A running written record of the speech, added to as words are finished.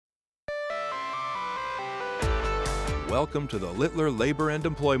Welcome to the Littler Labor and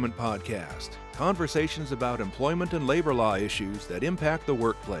Employment Podcast. Conversations about employment and labor law issues that impact the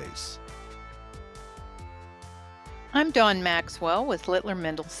workplace. I'm Dawn Maxwell with Littler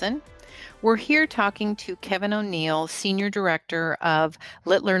Mendelson. We're here talking to Kevin O'Neill, Senior Director of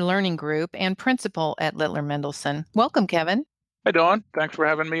Littler Learning Group and Principal at Littler Mendelson. Welcome, Kevin. Hi, Dawn. Thanks for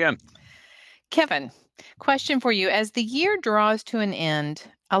having me in. Kevin, question for you. As the year draws to an end,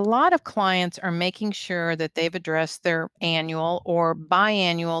 a lot of clients are making sure that they've addressed their annual or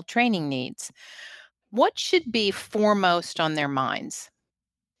biannual training needs. What should be foremost on their minds?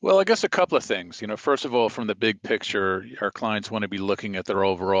 Well, I guess a couple of things. First of all, from the big picture, our clients want to be looking at their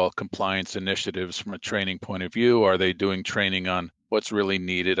overall compliance initiatives from a training point of view. Are they doing training on what's really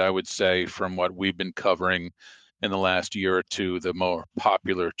needed? I would say from what we've been covering in the last year or two, the more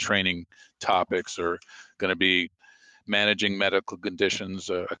popular training topics are going to be managing medical conditions,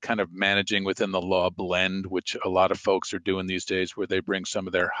 a kind of managing within the law blend, which a lot of folks are doing these days, where they bring some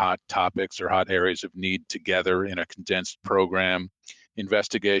of their hot topics or hot areas of need together in a condensed program.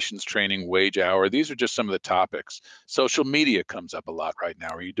 Investigations, training, wage hour. These are just some of the topics. Social media comes up a lot right now.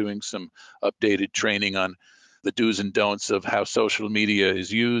 Are you doing some updated training on the do's and don'ts of how social media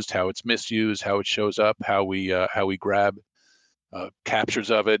is used, how it's misused, how it shows up, how we grab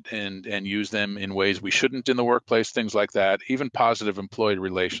captures of it and use them in ways we shouldn't in the workplace, things like that, even positive employee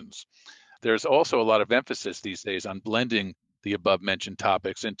relations. There's also a lot of emphasis these days on blending the above mentioned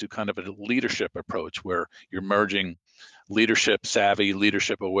topics into kind of a leadership approach where you're merging leadership savvy,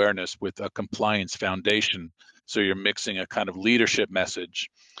 leadership awareness with a compliance foundation. So you're mixing a kind of leadership message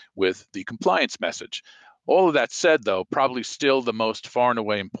with the compliance message. All of that said, though, probably still the most far and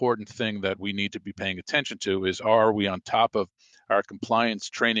away important thing that we need to be paying attention to is, are we on top of our compliance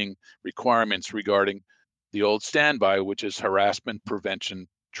training requirements regarding the old standby, which is harassment prevention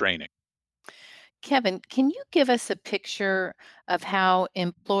training? Kevin, can you give us a picture of how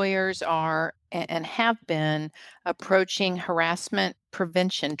employers are and have been approaching harassment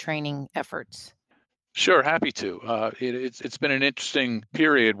prevention training efforts? Sure, happy to. It's been an interesting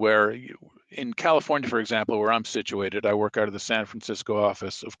period where in California, for example, where I'm situated, I work out of the San Francisco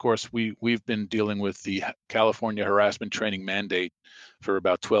office. Of course, we've been dealing with the California harassment training mandate for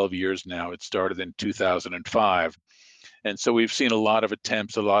about 12 years now. It started in 2005. And so we've seen a lot of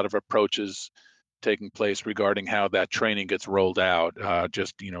attempts, a lot of approaches taking place regarding how that training gets rolled out.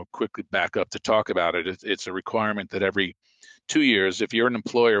 Quickly back up to talk about it. It's a requirement that every 2 years, if you're an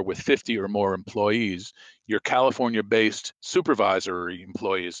employer with 50 or more employees, your California-based supervisory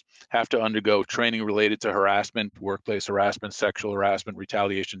employees have to undergo training related to harassment, workplace harassment, sexual harassment,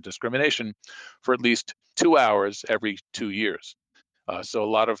 retaliation, discrimination for at least 2 hours every 2 years. So a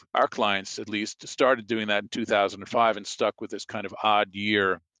lot of our clients, at least, started doing that in 2005 and stuck with this kind of odd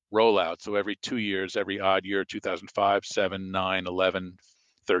year rollout. So every 2 years, every odd year, 2005, 7, 9, 11,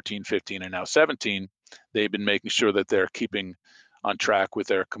 13, 15, and now 17, they've been making sure that they're keeping on track with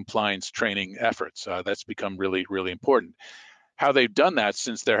their compliance training efforts. That's become really, really important. How they've done that,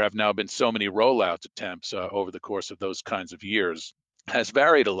 since there have now been so many rollout attempts over the course of those kinds of years, has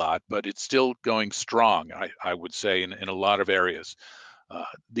varied a lot, but it's still going strong, I would say, in a lot of areas.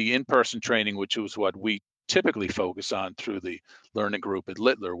 The in-person training, which was what we typically focus on through the learning group at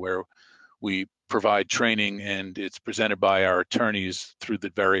Littler, where we provide training and it's presented by our attorneys through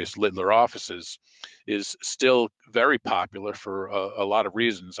the various Littler offices, is still very popular for a lot of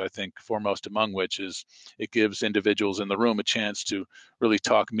reasons. I think foremost among which is it gives individuals in the room a chance to really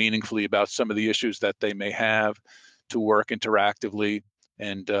talk meaningfully about some of the issues that they may have, to work interactively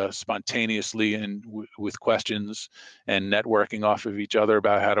and spontaneously and with questions and networking off of each other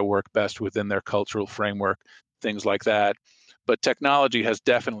about how to work best within their cultural framework, things like that. But technology has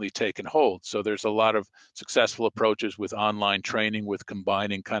definitely taken hold. So there's a lot of successful approaches with online training, with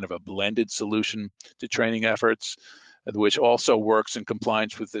combining kind of a blended solution to training efforts, which also works in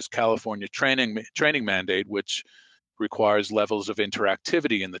compliance with this California training mandate, which requires levels of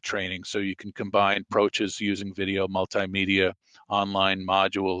interactivity in the training. So you can combine approaches using video, multimedia, online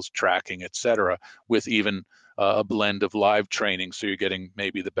modules, tracking, et cetera, with even a blend of live training. So you're getting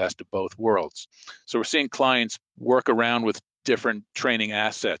maybe the best of both worlds. So we're seeing clients work around with different training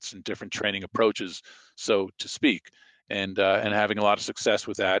assets and different training approaches, so to speak, and having a lot of success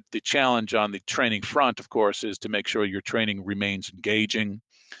with that. The challenge on the training front, of course, is to make sure your training remains engaging,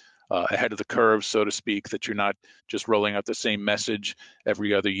 ahead of the curve, so to speak, that you're not just rolling out the same message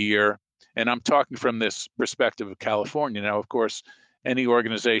every other year. And I'm talking from this perspective of California. Now, of course, any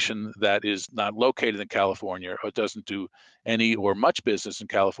organization that is not located in California or doesn't do any or much business in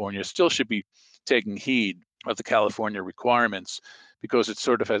California still should be taking heed of the California requirements, because it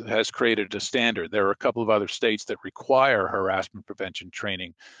sort of has created a standard. There are a couple of other states that require harassment prevention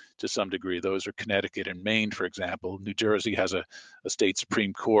training to some degree. Those are Connecticut and Maine, for example. New Jersey has a state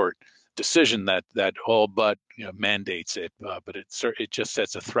Supreme Court decision that all but mandates it, but it just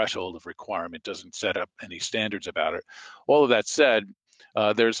sets a threshold of requirement, doesn't set up any standards about it. All of that said,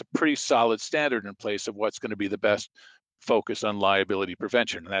 there's a pretty solid standard in place of what's going to be the best focus on liability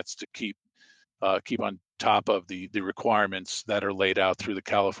prevention, and that's to keep on top of the requirements that are laid out through the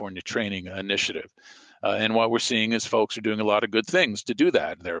California Training Initiative. And what we're seeing is folks are doing a lot of good things to do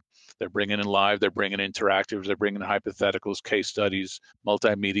that. They're bringing in live, they're bringing interactives, they're bringing hypotheticals, case studies,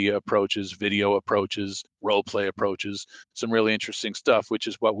 multimedia approaches, video approaches, role play approaches, some really interesting stuff, which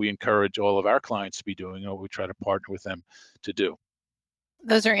is what we encourage all of our clients to be doing, or we try to partner with them to do.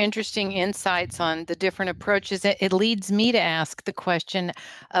 Those are interesting insights on the different approaches. It leads me to ask the question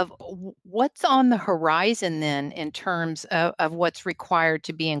of what's on the horizon then in terms of what's required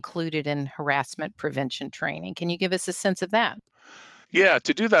to be included in harassment prevention training. Can you give us a sense of that? Yeah,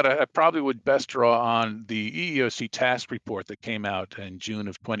 to do that, I probably would best draw on the EEOC task report that came out in June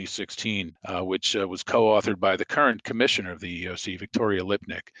of 2016, which was co-authored by the current commissioner of the EEOC, Victoria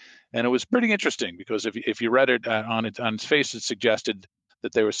Lipnick. And it was pretty interesting because if you read it on its face, it suggested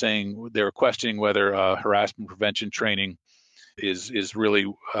that they were questioning whether harassment prevention training is really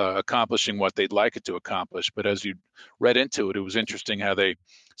accomplishing what they'd like it to accomplish. But as you read into it, it was interesting how they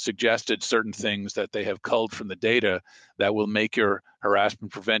suggested certain things that they have culled from the data that will make your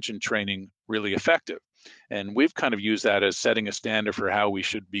harassment prevention training really effective. And we've kind of used that as setting a standard for how we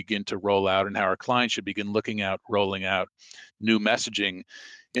should begin to roll out and how our clients should begin rolling out new messaging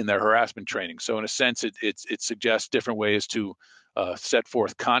in their harassment training. So in a sense, it suggests different ways to set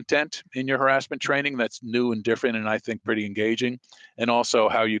forth content in your harassment training that's new and different, and I think pretty engaging, and also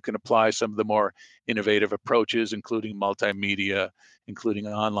how you can apply some of the more innovative approaches, including multimedia, including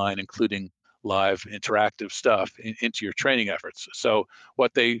online, including live interactive stuff into your training efforts. So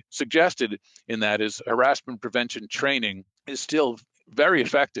what they suggested in that is harassment prevention training is still very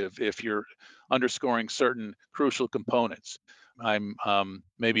effective if you're underscoring certain crucial components. I'm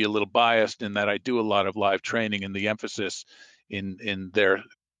maybe a little biased in that I do a lot of live training, and the emphasis in their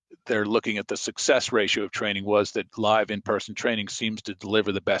looking at the success ratio of training was that live in-person training seems to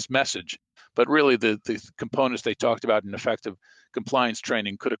deliver the best message. But really the components they talked about in effective compliance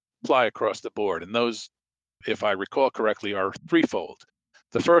training could apply across the board. And those, if I recall correctly, are threefold.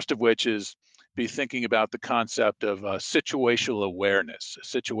 The first of which is be thinking about the concept of situational awareness.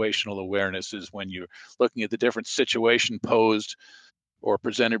 Situational awareness is when you're looking at the different situation posed or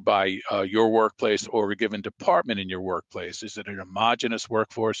presented by your workplace or a given department in your workplace. Is it an homogenous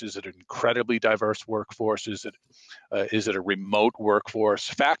workforce? Is it an incredibly diverse workforce? Is it a remote workforce?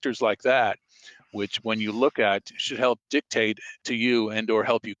 Factors like that, which when you look at, should help dictate to you and or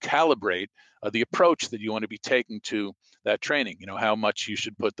help you calibrate the approach that you want to be taking to that training. How much you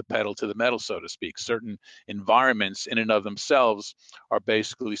should put the pedal to the metal, so to speak. Certain environments in and of themselves are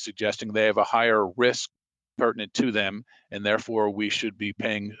basically suggesting they have a higher risk pertinent to them, and therefore we should be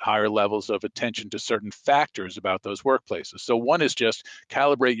paying higher levels of attention to certain factors about those workplaces. So one is just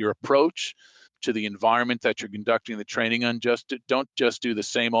calibrate your approach to the environment that you're conducting the training on. Don't just do the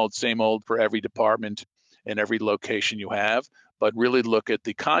same old for every department and every location you have, but really look at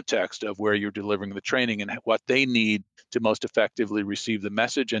the context of where you're delivering the training and what they need to most effectively receive the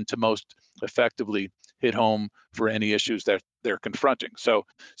message and to most effectively hit home for any issues that they're confronting. So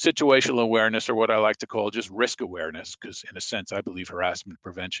situational awareness, or what I like to call just risk awareness, because in a sense, I believe harassment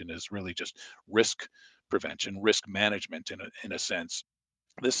prevention is really just risk prevention, risk management in a sense.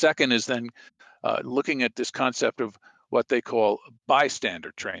 The second is then looking at this concept of what they call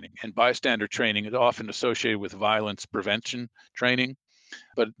bystander training. And bystander training is often associated with violence prevention training,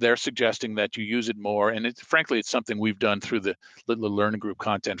 but they're suggesting that you use it more. And frankly, it's something we've done through the Little Learning Group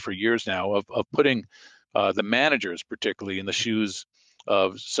content for years now of putting the managers, particularly in the shoes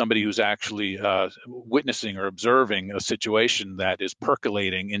of somebody who's actually witnessing or observing a situation that is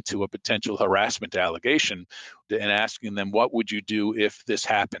percolating into a potential harassment allegation, and asking them, what would you do if this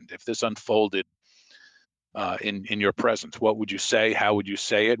happened, if this unfolded in your presence? What would you say? How would you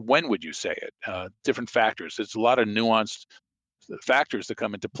say it? When would you say it? Different factors. There's a lot of nuanced factors that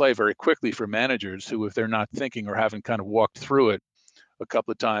come into play very quickly for managers who, if they're not thinking or haven't kind of walked through it a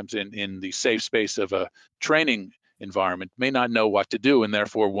couple of times in the safe space of a training environment, may not know what to do and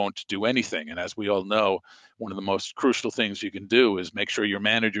therefore won't do anything. And as we all know, one of the most crucial things you can do is make sure your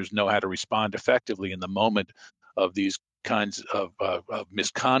managers know how to respond effectively in the moment of these kinds of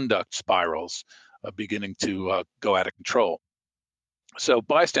misconduct spirals beginning to go out of control. So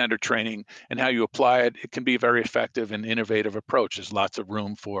bystander training and how you apply it, it can be a very effective and innovative approach. There's lots of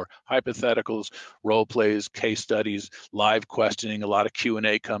room for hypotheticals, role plays, case studies, live questioning. A lot of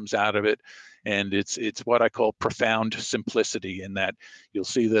Q&A comes out of it. And it's what I call profound simplicity, in that you'll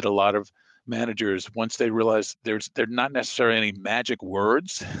see that a lot of managers, once they realize there's not necessarily any magic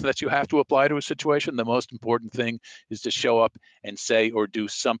words that you have to apply to a situation, the most important thing is to show up and say or do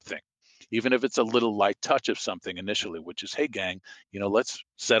something, even if it's a little light touch of something initially, which is, hey gang, let's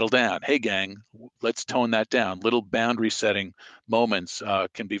settle down. Hey, gang, let's tone that down. Little boundary setting moments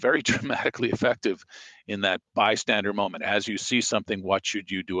can be very dramatically effective in that bystander moment. As you see something, what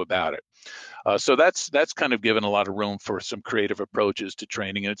should you do about it? So that's kind of given a lot of room for some creative approaches to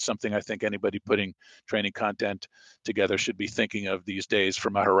training, and it's something I think anybody putting training content together should be thinking of these days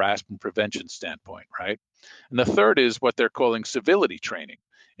from a harassment prevention standpoint, right? And the third is what they're calling civility training.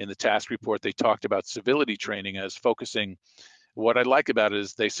 In the task report, they talked about civility training as focusing. What I like about it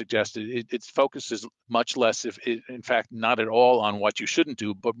is they suggested it focuses much less, if it, in fact, not at all, on what you shouldn't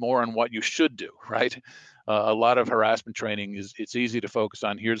do, but more on what you should do, right? A lot of harassment training is, it's easy to focus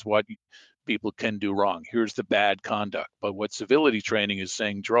on, here's what people can do wrong, here's the bad conduct. But what civility training is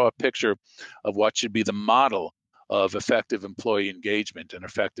saying, draw a picture of what should be the model of effective employee engagement and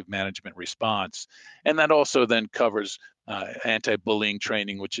effective management response. And that also then covers anti-bullying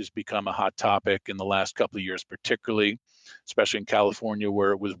training, which has become a hot topic in the last couple of years, particularly, especially in California,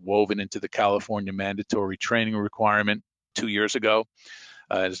 where it was woven into the California mandatory training requirement 2 years ago.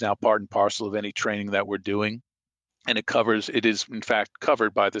 It is now part and parcel of any training that we're doing. And it is in fact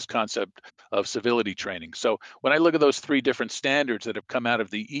covered by this concept of civility training. So when I look at those three different standards that have come out of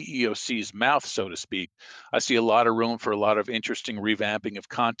the EEOC's mouth, so to speak, I see a lot of room for a lot of interesting revamping of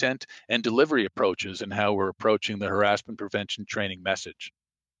content and delivery approaches and how we're approaching the harassment prevention training message.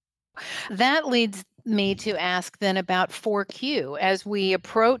 That leads me to ask then about 4Q. As we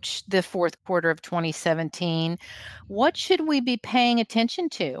approach the fourth quarter of 2017, what should we be paying attention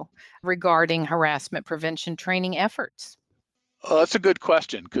to regarding harassment prevention training efforts? That's a good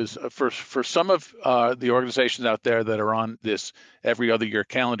question, because for some of the organizations out there that are on this every other year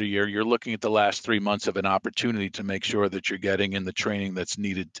calendar year, you're looking at the last 3 months of an opportunity to make sure that you're getting in the training that's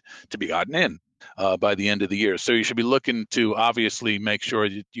needed to be gotten in by the end of the year. So you should be looking to obviously make sure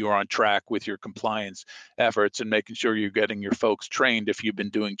that you're on track with your compliance efforts and making sure you're getting your folks trained if you've been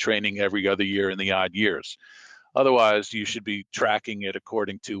doing training every other year in the odd years. Otherwise, you should be tracking it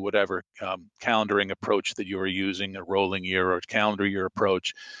according to whatever calendaring approach that you are using, a rolling year or calendar year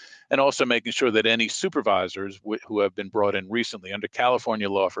approach, and also making sure that any supervisors who have been brought in recently under California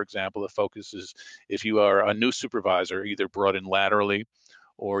law, for example, the focus is if you are a new supervisor, either brought in laterally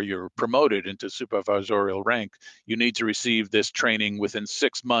or you're promoted into supervisorial rank, you need to receive this training within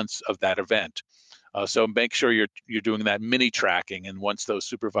 6 months of that event. So make sure you're doing that mini tracking, and once those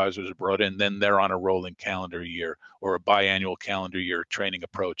supervisors are brought in, then they're on a rolling calendar year or a biannual calendar year training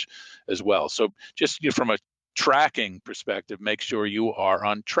approach as well. So just from a tracking perspective, make sure you are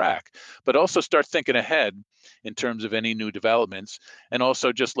on track, but also start thinking ahead in terms of any new developments, and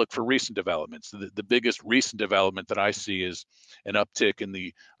also just look for recent developments. The biggest recent development that I see is an uptick in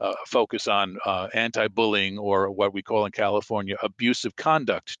the focus on anti-bullying, or what we call in California abusive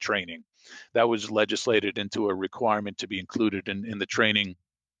conduct training. That was legislated into a requirement to be included in the training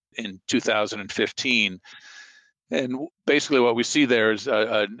in 2015. And basically, what we see there is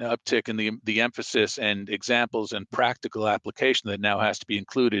an uptick in the emphasis and examples and practical application that now has to be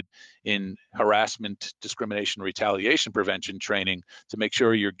included in harassment, discrimination, retaliation prevention training to make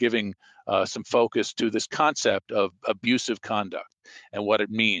sure you're giving some focus to this concept of abusive conduct and what it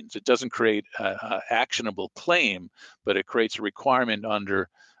means. It doesn't create an actionable claim, but it creates a requirement under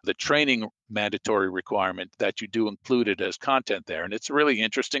the training mandatory requirement that you do include it as content there. And it's really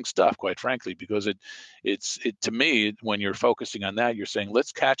interesting stuff, quite frankly, because it's to me, when you're focusing on that, you're saying,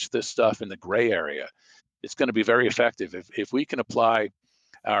 let's catch this stuff in the gray area. It's going to be very effective if we can apply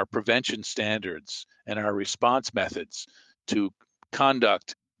our prevention standards and our response methods to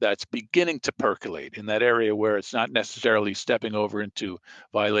conduct that's beginning to percolate in that area where it's not necessarily stepping over into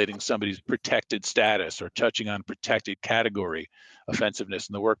violating somebody's protected status or touching on protected category offensiveness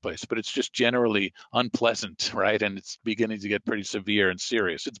in the workplace, but it's just generally unpleasant, right? And it's beginning to get pretty severe and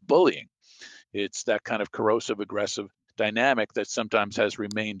serious. It's bullying. It's that kind of corrosive, aggressive dynamic that sometimes has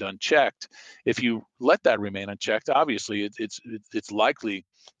remained unchecked. If you let that remain unchecked, obviously it's likely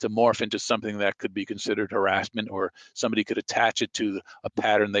to morph into something that could be considered harassment, or somebody could attach it to a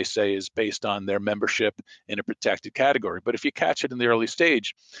pattern they say is based on their membership in a protected category. But if you catch it in the early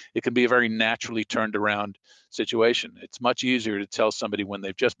stage, it can be a very naturally turned around situation. It's much easier to tell somebody when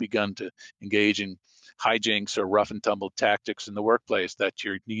they've just begun to engage in hijinks or rough and tumble tactics in the workplace, that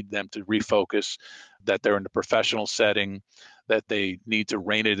you need them to refocus, that they're in a professional setting, that they need to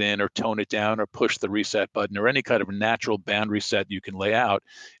rein it in or tone it down or push the reset button, or any kind of natural boundary set you can lay out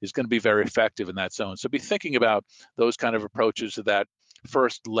is going to be very effective in that zone. So be thinking about those kind of approaches to that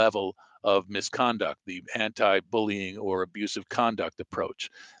first level of misconduct, the anti-bullying or abusive conduct approach.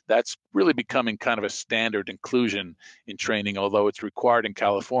 That's really becoming kind of a standard inclusion in training, although it's required in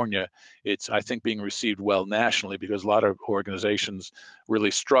California. It's, I think, being received well nationally because a lot of organizations really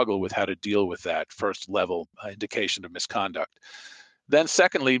struggle with how to deal with that first level indication of misconduct. Then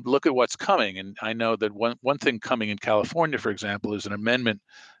secondly, look at what's coming. And I know that one thing coming in California, for example, is an amendment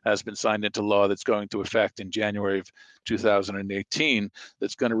has been signed into law that's going to effect in January of 2018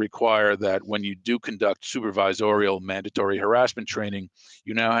 that's going to require that when you do conduct supervisorial mandatory harassment training,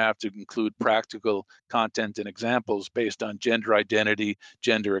 you now have to include practical content and examples based on gender identity,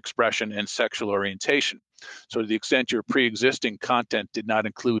 gender expression, and sexual orientation. So to the extent your pre-existing content did not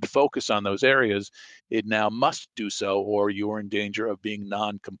include focus on those areas, it now must do so, or you are in danger of being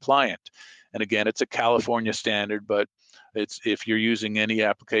non-compliant. And again, it's a California standard, but it's, if you're using any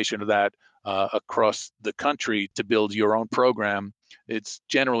application of that across the country to build your own program, it's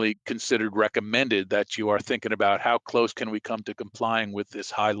generally considered recommended that you are thinking about how close can we come to complying with this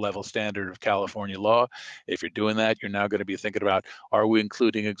high level standard of California law. If you're doing that, you're now going to be thinking about, are we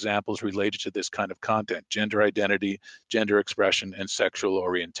including examples related to this kind of content, gender identity, gender expression, and sexual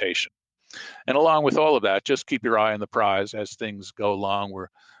orientation. And along with all of that, just keep your eye on the prize as things go along. We're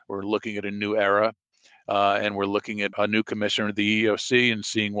looking at a new era. And we're looking at a new commissioner of the EEOC and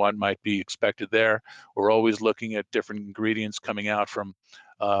seeing what might be expected there. We're always looking at different ingredients coming out from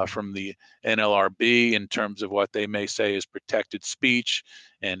the NLRB in terms of what they may say is protected speech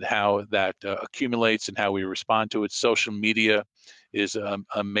and how that accumulates and how we respond to it. Social media is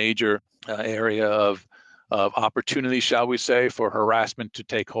a major area of opportunity, shall we say, for harassment to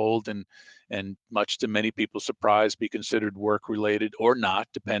take hold and much to many people's surprise, be considered work-related or not,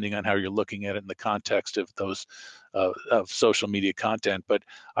 depending on how you're looking at it in the context of those of social media content. But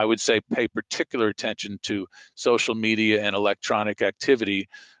I would say pay particular attention to social media and electronic activity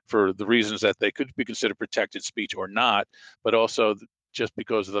for the reasons that they could be considered protected speech or not, but also just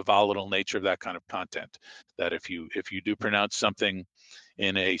because of the volatile nature of that kind of content. That if you do pronounce something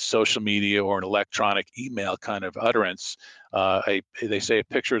in a social media or an electronic email kind of utterance, they say a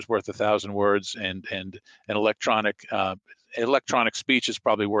picture is worth 1,000 words, and an electronic speech is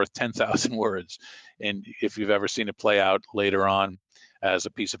probably worth 10,000 words. And if you've ever seen it play out later on as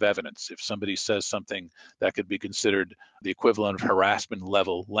a piece of evidence, if somebody says something that could be considered the equivalent of harassment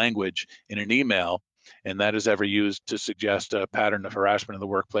level language in an email, and that is ever used to suggest a pattern of harassment in the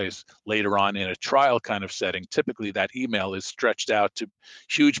workplace later on in a trial kind of setting, typically that email is stretched out to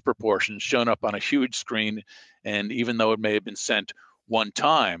huge proportions, shown up on a huge screen, and even though it may have been sent one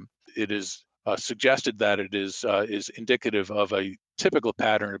time, it is suggested that it is indicative of a typical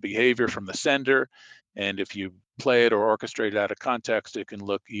pattern of behavior from the sender. And if you play it or orchestrate it out of context, it can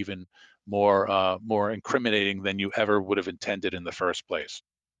look even more incriminating than you ever would have intended in the first place.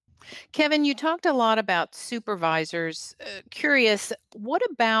 Kevin, you talked a lot about supervisors. Curious, what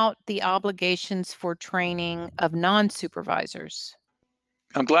about the obligations for training of non-supervisors?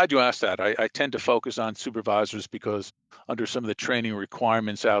 I'm glad you asked that. I tend to focus on supervisors because under some of the training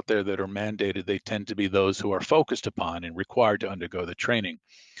requirements out there that are mandated, they tend to be those who are focused upon and required to undergo the training.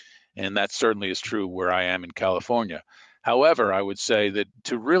 And that certainly is true where I am in California. However, I would say that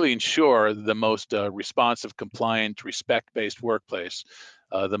to really ensure the most responsive, compliant, respect-based workplace,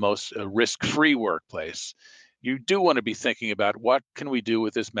 the most risk-free workplace, you do want to be thinking about what can we do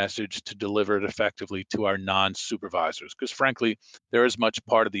with this message to deliver it effectively to our non-supervisors, because frankly, they're as much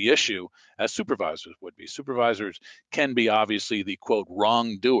part of the issue as supervisors would be. Supervisors can be obviously the quote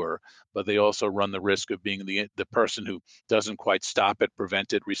wrongdoer, but they also run the risk of being the person who doesn't quite stop it,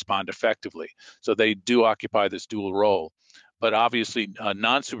 prevent it, respond effectively. So they do occupy this dual role. But obviously,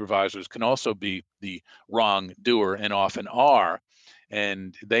 non-supervisors can also be the wrongdoer and often are.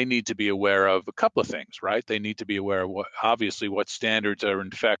 And they need to be aware of a couple of things, right? They need to be aware of what standards are in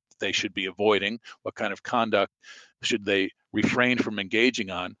effect they should be avoiding, what kind of conduct should they refrain from engaging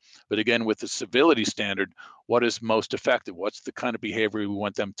on. But again, with the civility standard, what is most effective? What's the kind of behavior we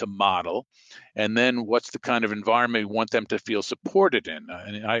want them to model? And then what's the kind of environment we want them to feel supported in?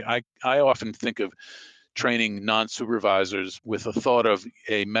 And I often think of training non-supervisors with a thought of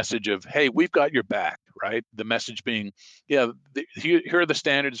a message of, hey, we've got your back, right? The message being, yeah, here are the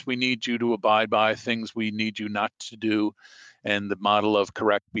standards we need you to abide by, things we need you not to do. and the model of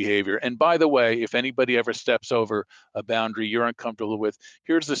correct behavior. And by the way, if anybody ever steps over a boundary you're uncomfortable with,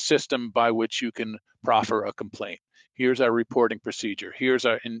 here's the system by which you can proffer a complaint. Here's our reporting procedure. Here's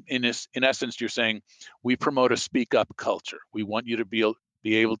our, in essence, you're saying we promote a speak up culture. We want you to be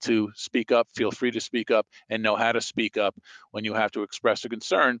able to speak up, feel free to speak up, and know how to speak up when you have to express a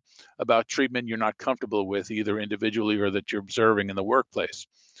concern about treatment you're not comfortable with, either individually or that you're observing in the workplace.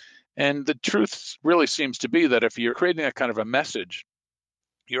 And the truth really seems to be that if you're creating that kind of a message,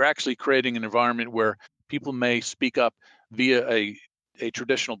 you're actually creating an environment where people may speak up via a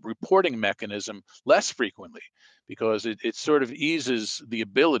traditional reporting mechanism less frequently, because it sort of eases the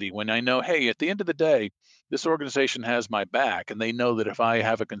ability when I know, hey, at the end of the day, this organization has my back, and they know that if I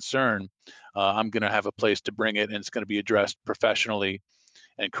have a concern, I'm going to have a place to bring it, and it's going to be addressed professionally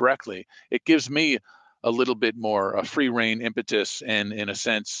and correctly. It gives me a little bit more free rein impetus and, in a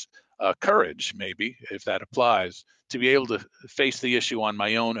sense, courage, maybe, if that applies, to be able to face the issue on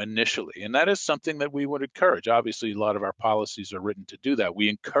my own initially. And that is something that we would encourage. Obviously, a lot of our policies are written to do that. We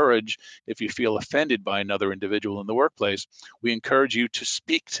encourage, if you feel offended by another individual in the workplace, we encourage you to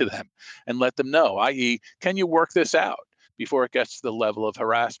speak to them and let them know, i.e., can you work this out before it gets to the level of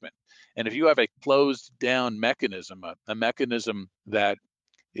harassment? And if you have a closed down mechanism, a mechanism that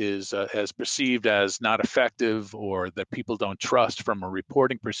is as perceived as not effective or that people don't trust from a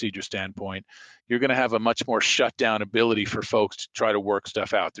reporting procedure standpoint, you're going to have a much more shut down ability for folks to try to work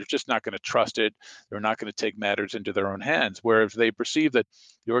stuff out. They're just not going to trust it. They're not going to take matters into their own hands. Whereas they perceive that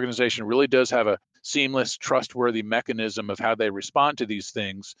the organization really does have a seamless, trustworthy mechanism of how they respond to these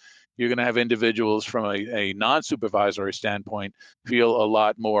things, you're going to have individuals from a non-supervisory standpoint feel a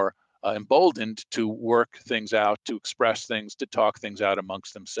lot more emboldened to work things out, to express things, to talk things out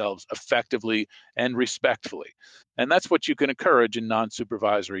amongst themselves effectively and respectfully. And that's what you can encourage in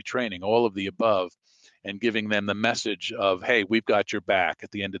non-supervisory training, all of the above, and giving them the message of, hey, we've got your back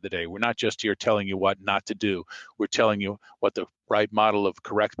at the end of the day. We're not just here telling you what not to do. We're telling you what the right model of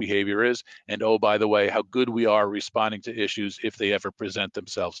correct behavior is. And oh, by the way, how good we are responding to issues if they ever present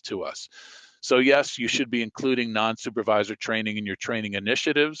themselves to us. So yes, you should be including non-supervisor training in your training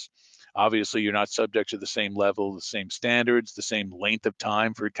initiatives. Obviously, you're not subject to the same level, the same standards, the same length of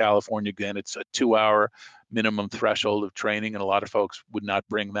time. For California, again, it's a 2-hour minimum threshold of training, and a lot of folks would not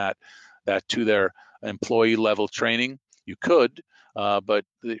bring that to their employee level training. You could, but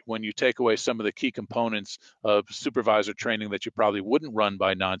when you take away some of the key components of supervisor training that you probably wouldn't run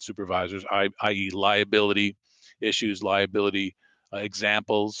by non-supervisors, i.e. liability issues, liability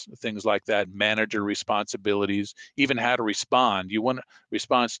examples, things like that, manager responsibilities, even how to respond. You want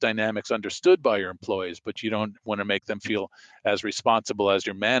response dynamics understood by your employees, but you don't want to make them feel as responsible as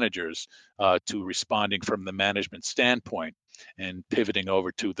your managers to responding from the management standpoint and pivoting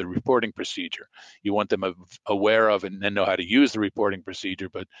over to the reporting procedure. You want them aware of and know how to use the reporting procedure,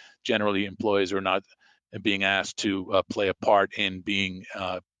 but generally employees are not being asked to play a part in being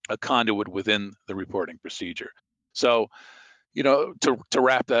a conduit within the reporting procedure. So, to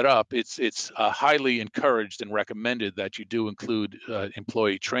wrap that up, it's highly encouraged and recommended that you do include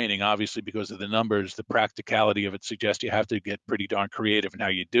employee training. Obviously, because of the numbers, the practicality of it suggests you have to get pretty darn creative in how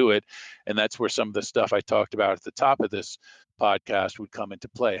you do it, and that's where some of the stuff I talked about at the top of this podcast would come into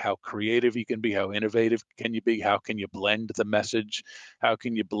play. How creative you can be, how innovative can you be, how can you blend the message, how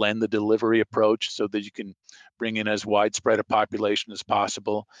can you blend the delivery approach so that you can bring in as widespread a population as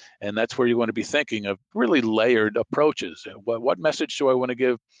possible. And that's where you want to be thinking of really layered approaches. What message do I want to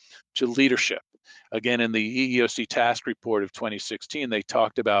give to leadership? Again, in the EEOC task report of 2016, they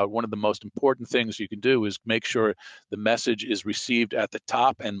talked about one of the most important things you can do is make sure the message is received at the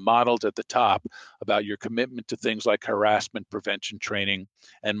top and modeled at the top about your commitment to things like harassment prevention training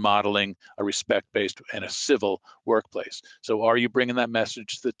and modeling a respect-based and a civil workplace. So are you bringing that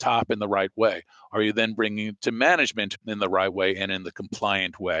message to the top in the right way? Are you then bringing it to management in the right way and in the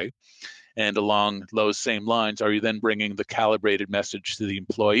compliant way? And along those same lines, are you then bringing the calibrated message to the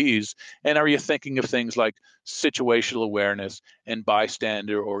employees? And are you thinking of things like situational awareness and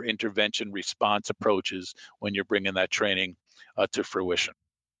bystander or intervention response approaches when you're bringing that training to fruition?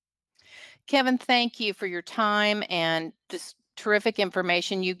 Kevin, thank you for your time and this terrific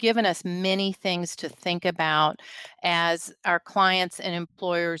information. You've given us many things to think about as our clients and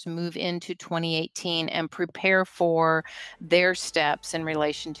employers move into 2018 and prepare for their steps in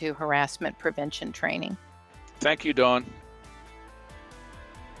relation to harassment prevention training. Thank you, Dawn.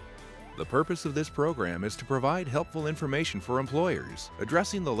 The purpose of this program is to provide helpful information for employers,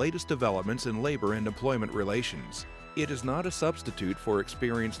 addressing the latest developments in labor and employment relations. It is not a substitute for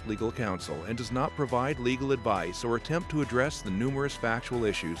experienced legal counsel and does not provide legal advice or attempt to address the numerous factual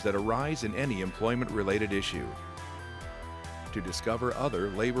issues that arise in any employment-related issue. To discover other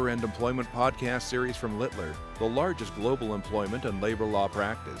labor and employment podcast series from Littler, the largest global employment and labor law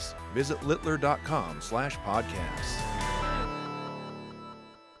practice, visit littler.com/podcasts.